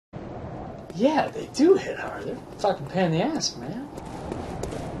Yeah, they do hit hard. They're fucking pain in the ass, man.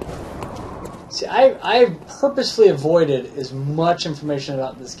 See, I purposefully avoided as much information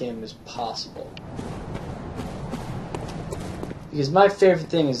about this game as possible. Because my favorite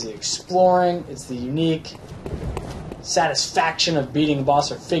thing is the exploring, it's the unique satisfaction of beating a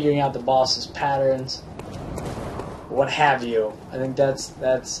boss or figuring out the boss's patterns, what have you. I think that's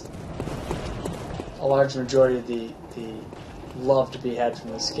a large majority of the love to be had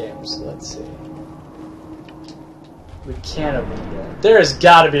from this game. So let's see. We can't open the door. There's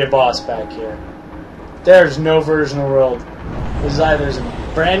got to be a boss back here. There's no version of the world. There's either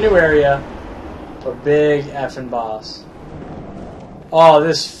a brand new area or big effing boss. Oh,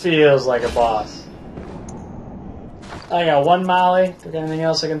 this feels like a boss. I got one molly. Do I got anything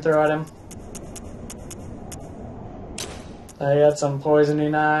else I can throw at him? I got some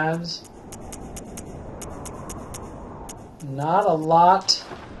poisoning knives. Not a lot.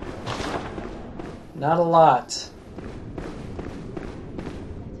 Not a lot.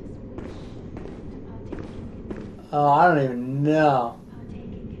 Oh, I don't even know.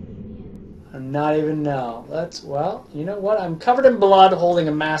 I do not even know. Well, you know what? I'm covered in blood holding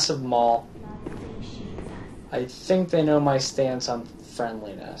a massive maul. I think they know my stance on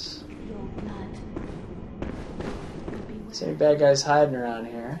friendliness. Is any bad guys hiding around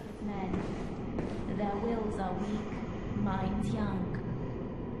here? Their wills are weak, minds young.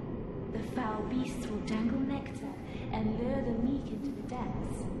 The foul beasts will dangle nectar and lure the meek into the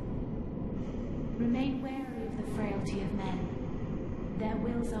depths. Remain wary of the frailty of men. Their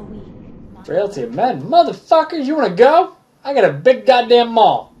wills are weak. Frailty of men? Motherfuckers, you wanna go? I got a big goddamn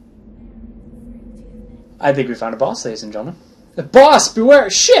maul. I think we found a boss, ladies and gentlemen. The boss, beware!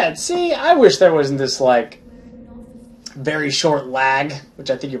 Shit! See, I wish there wasn't this, like, very short lag, which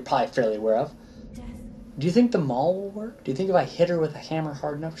I think you're probably fairly aware of. Do you think the maul will work? Do you think if I hit her with a hammer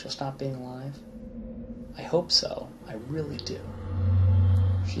hard enough, she'll stop being alive? I hope so. I really do.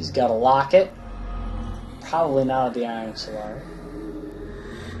 She's got a locket. Probably not at the Iron Solar.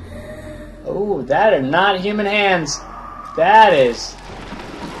 Oh, that are not human hands. That is...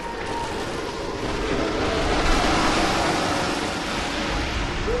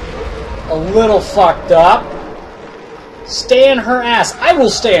 a little fucked up. Stay in her ass. I will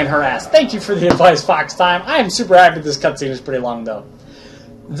stay in her ass. Thank you for the advice, Fox Time. I am super happy this cutscene is pretty long, though.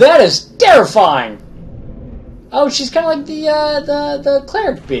 That is terrifying. Oh, she's kind of like the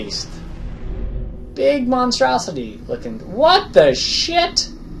cleric beast. Big monstrosity looking. What the shit?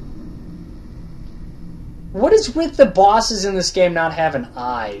 What is with the bosses in this game not having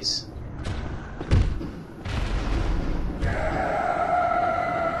eyes?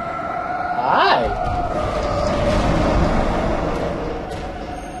 Hi.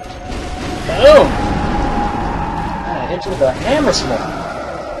 Boom! I hit you with a hammer small.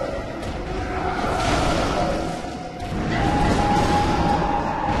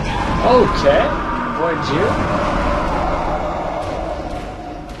 Okay, avoid you.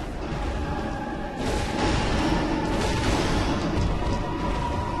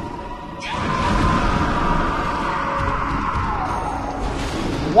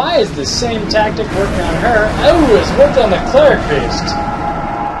 Why is the same tactic working on her? Oh, it's worked on the cleric beast.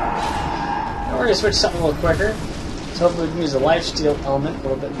 We're going to switch something a little quicker. So hopefully we can use the lifesteal element a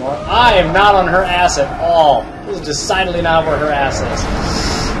little bit more. I am not on her ass at all. This is decidedly not where her ass is.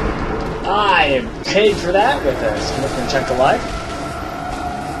 I am paid for that with a significant chunk of life.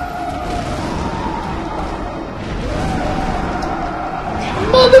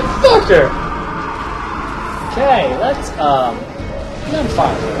 Motherfucker! Okay, let's, I'm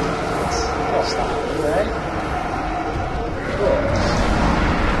fine with it. I'll stop it, right? Cool.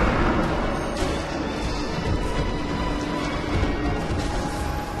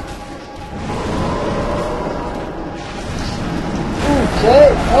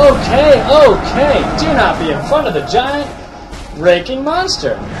 Okay. Do not be in front of the giant raking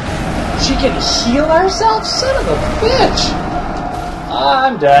monster. She can heal herself? Son of a bitch!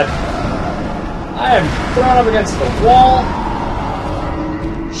 I'm dead. I am thrown up against the wall.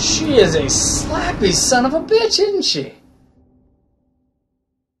 She is a slappy son of a bitch, isn't she?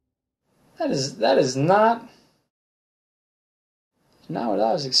 That is not what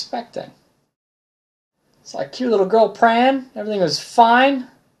I was expecting. It's like a cute little girl praying. Everything was fine.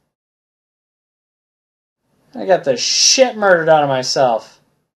 I got the shit murdered out of myself.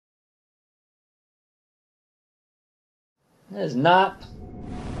 That is not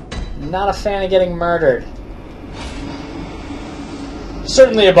a fan of getting murdered.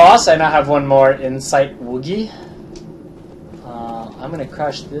 Certainly a boss. I now have one more insight woogie. I'm going to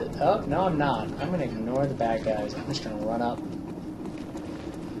crush the... Oh, no I'm not. I'm going to ignore the bad guys. I'm just going to run up.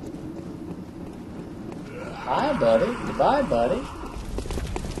 Hi, buddy. Goodbye, buddy.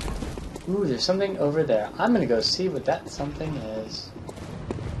 Ooh, there's something over there. I'm gonna go see what that something is.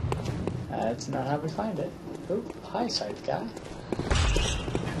 That's not how we find it. Ooh, hi, scythe guy.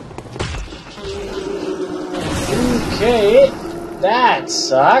 Okay, that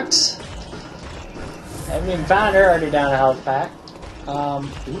sucks. Haven't even found her, already down a health pack.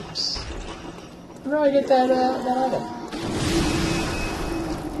 Oops. Where do I get that item?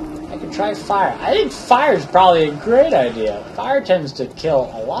 I could try fire. I think fire is probably a great idea. Fire tends to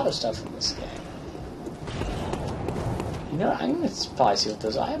kill a lot of stuff in this game. You know, I'm going to probably see what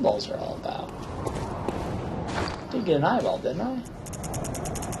those eyeballs are all about. Did get an eyeball, didn't I?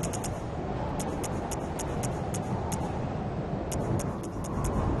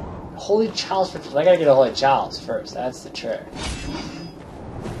 Holy Chalice for... I gotta get a Holy Chalice first. That's the trick.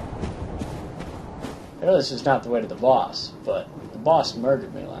 I know this is not the way to the boss, but the boss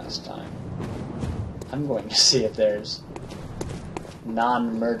murdered me last time. I'm going to see if there's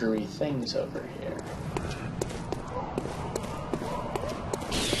non-murdery things over here.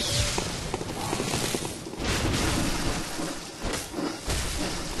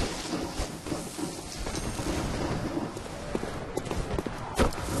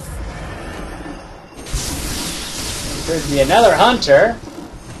 There's be another hunter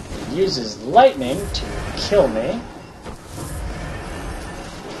who uses lightning to kill me.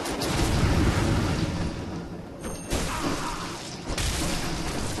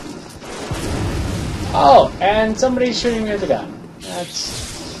 Oh, and somebody's shooting me with a gun. That's...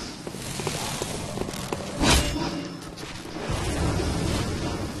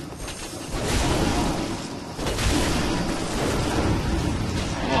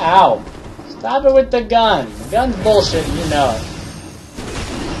 Ow! Stop it with the gun. The gun's bullshit, you know it.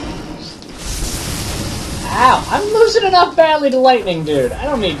 Ow! I'm losing enough badly to lightning, dude. I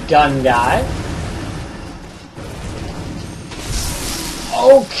don't need gun guy.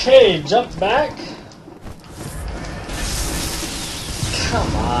 Okay, jump back.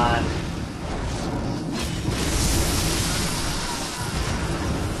 Come on.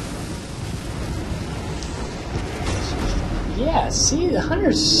 Yeah, see, the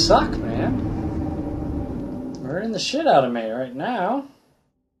hunters suck, man. Murdering the shit out of me right now.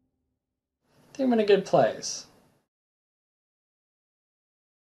 I think I'm in a good place.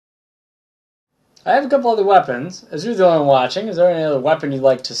 I have a couple other weapons. As you're the only one watching, is there any other weapon you'd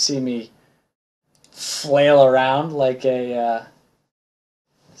like to see me flail around like a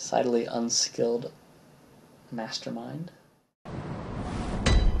decidedly unskilled mastermind?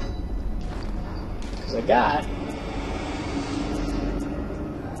 Because I got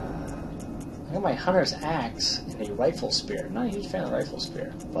my hunter's axe and a rifle spear. I'm not a huge fan of the rifle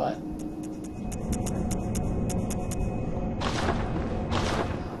spear, but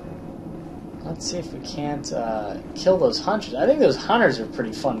let's see if we can't kill those hunters. I think those hunters are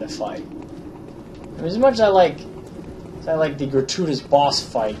pretty fun to fight. I mean, as much as I like the gratuitous boss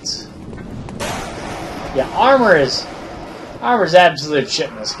fights. Yeah, armor's absolute shit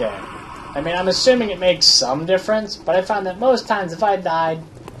in this game. I mean, I'm assuming it makes some difference, but I found that most times if I died,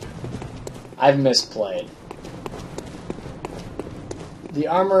 I've misplayed. The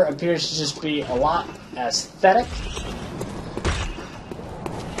armor appears to just be a lot aesthetic.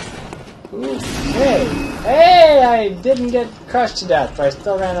 Okay. Hey, I didn't get crushed to death, but I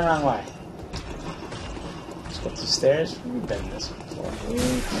still ran the wrong way. Let's go up the stairs. We've been this before.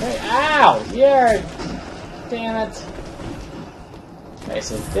 Okay. Ow! Yeah! Damn it. Nice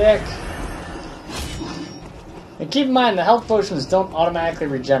and thick. And keep in mind, the health potions don't automatically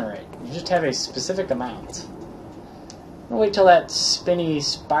regenerate. You just have a specific amount. I'm gonna wait till that spinny,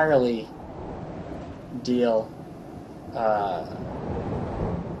 spirally deal.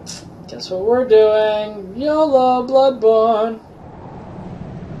 Guess what we're doing? YOLO, Bloodborne.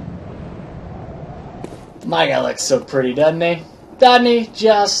 My guy looks so pretty, doesn't he? Doesn't he?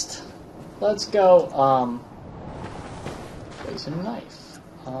 Just. Let's go, There's a knife.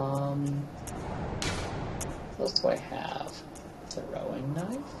 What else do I have? Throwing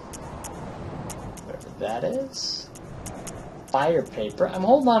knife? Whatever that is. Fire paper. I'm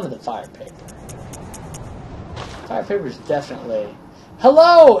holding on to the fire paper. Fire paper is definitely...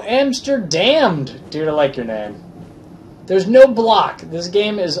 Hello, Amsterdam! Dude, I like your name. There's no block. This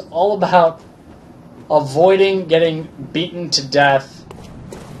game is all about avoiding getting beaten to death.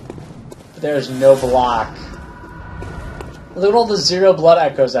 There's no block. Look at all the 0 blood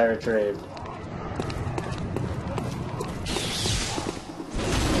echoes I retrieved.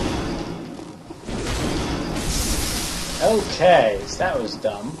 Okay, so that was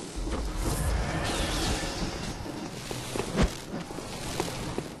dumb.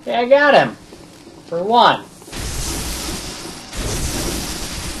 Yeah, I got him. For one.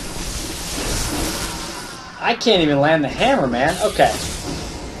 I can't even land the hammer, man. Okay.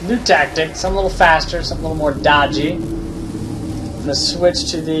 New tactic. Some a little faster, some a little more dodgy. I'm going to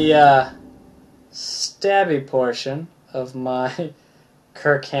switch to the stabby portion of my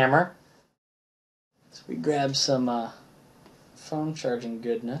Kirk hammer. So we grab some phone charging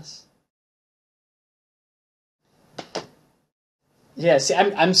goodness. Yeah, see,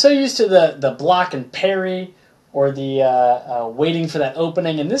 I'm so used to the block and parry or the waiting for that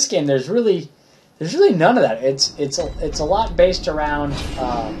opening. In this game, there's really none of that. It's a lot based around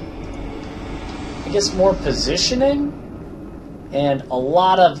I guess more positioning and a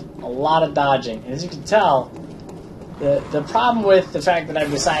lot of dodging. And as you can tell, the problem with the fact that I've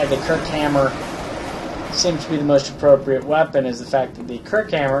decided the Kirk hammer seems to be the most appropriate weapon is the fact that the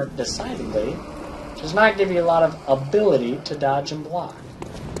Kirk hammer decidedly does not give you a lot of ability to dodge and block.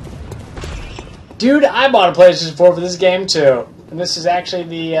 Dude, I bought a PlayStation 4 for this game too. And this is actually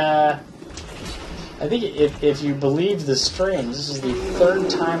the, I think if you believe the streams, this is the third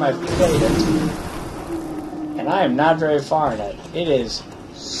time I've played it. And I am not very far in it. It is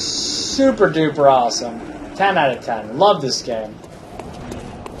super duper awesome. 10 out of 10. Love this game.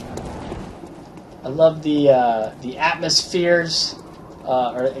 I love the atmospheres,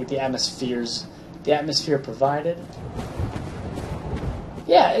 the atmosphere provided.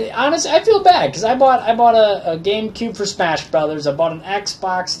 Yeah, honestly, I feel bad because I bought a GameCube for Smash Brothers. I bought an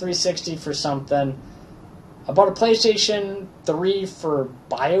Xbox 360 for something. I bought a PlayStation 3 for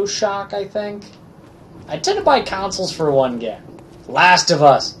BioShock, I think. I tend to buy consoles for one game. Last of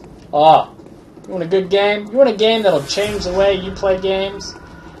Us. Oh, you want a good game? You want a game that'll change the way you play games?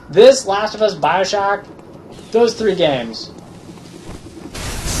 This, Last of Us, BioShock, those three games,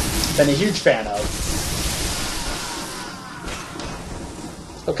 been a huge fan of.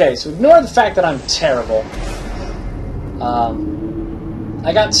 Okay, so ignore the fact that I'm terrible.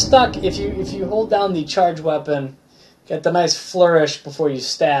 I got stuck. If you hold down the charge weapon, get the nice flourish before you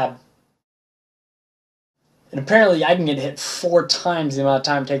stab. And apparently I can get hit 4 times the amount of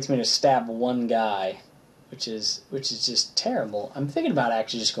time it takes me to stab one guy, which is just terrible. I'm thinking about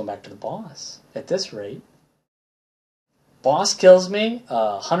actually just going back to the boss at this rate. Boss kills me,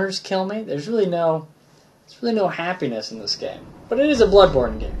 hunters kill me. There's really no happiness in this game. But it is a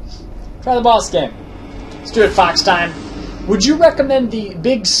Bloodborne game. Try the boss game. Let's do it, Fox time. Would you recommend the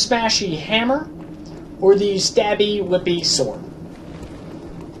big smashy hammer or the stabby whippy sword?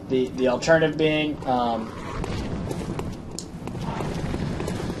 The alternative being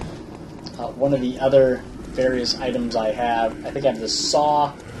one of the other various items I have. I think I have the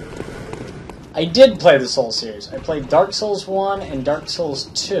saw. I did play the Souls series. I played Dark Souls 1 and Dark Souls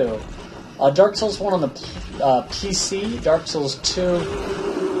 2. Dark Souls 1 on the PC, Dark Souls 2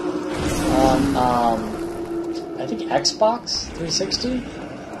 on, I think Xbox 360.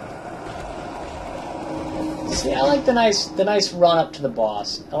 See, I like the nice run up to the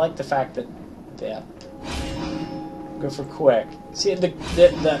boss. I like the fact that, yeah, go for quick. See,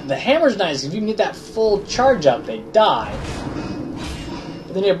 the hammer's nice. If you can get that full charge up, they die.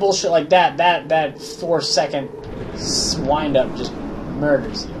 But then you have bullshit like that 4-second wind up just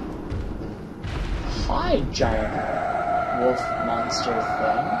murders you. Hi, giant wolf monster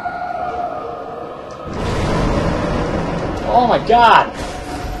thing. Oh my god!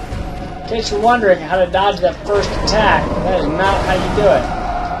 In case you're wondering how to dodge that first attack, that is not how you do it.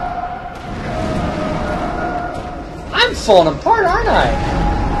 I'm falling apart, aren't I?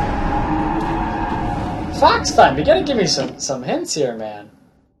 Fox time, you gotta give me some hints here, man.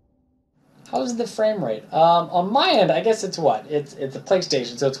 How's the frame rate? On my end, I guess it's what? It's a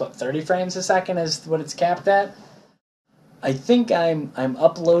PlayStation, so it's what, 30 frames a second is what it's capped at? I think I'm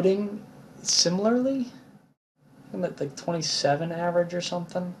uploading similarly. I'm at like 27 average or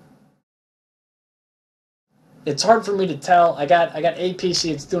something. It's hard for me to tell. I got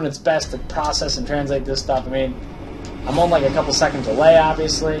APC, it's doing its best to process and translate this stuff. I mean, I'm on like a couple seconds delay,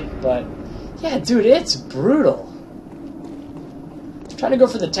 obviously, but yeah, dude, it's brutal. Trying to go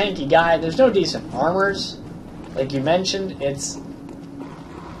for the tanky guy. There's no decent armors. Like you mentioned, it's...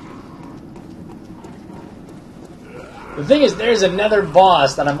 The thing is, there's another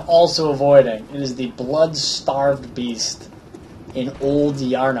boss that I'm also avoiding. It is the blood-starved beast in Old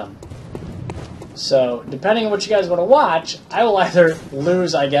Yarnum. So, depending on what you guys want to watch, I will either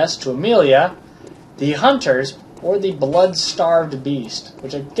lose, I guess, to Amelia, the Hunters, or the blood-starved beast.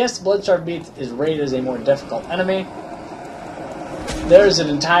 Which I guess the blood-starved beast is rated as a more difficult enemy. There's an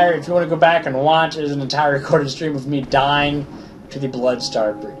entire, if you want to go back and watch, there's an entire recorded stream of me dying to the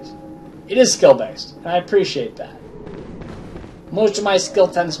blood-starved beast. It is skill-based, and I appreciate that. Most of my skill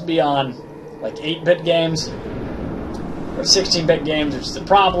tends to be on, like, 8-bit games, or 16-bit games, which is the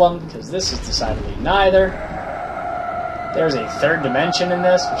problem, because this is decidedly neither. There's a third dimension in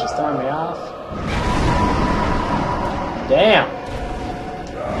this, which is throwing me off. Damn.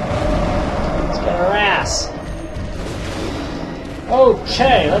 Let's get our ass.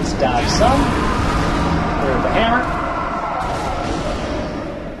 Okay, let's dodge some. With the hammer.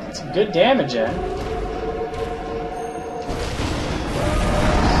 Get some good damage in.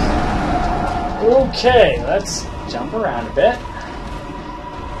 Okay, let's jump around a bit.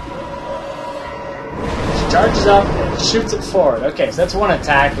 Charges up and shoots it forward. Okay, so that's one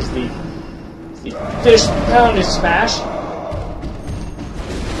attack, is the fish poundage smash.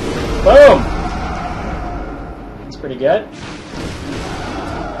 Boom! That's pretty good.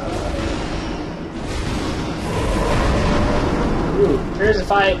 Ooh, appears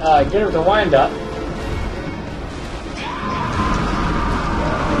if I get her with a wind up,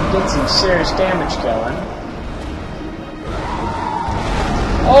 get some serious damage going.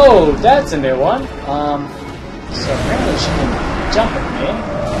 Oh, that's a new one. So apparently she can jump at me.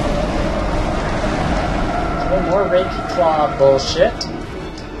 Okay, more Reiki Claw bullshit.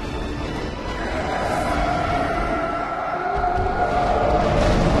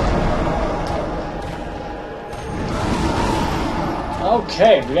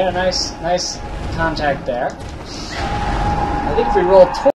 Okay, we got a nice contact there. I think if we roll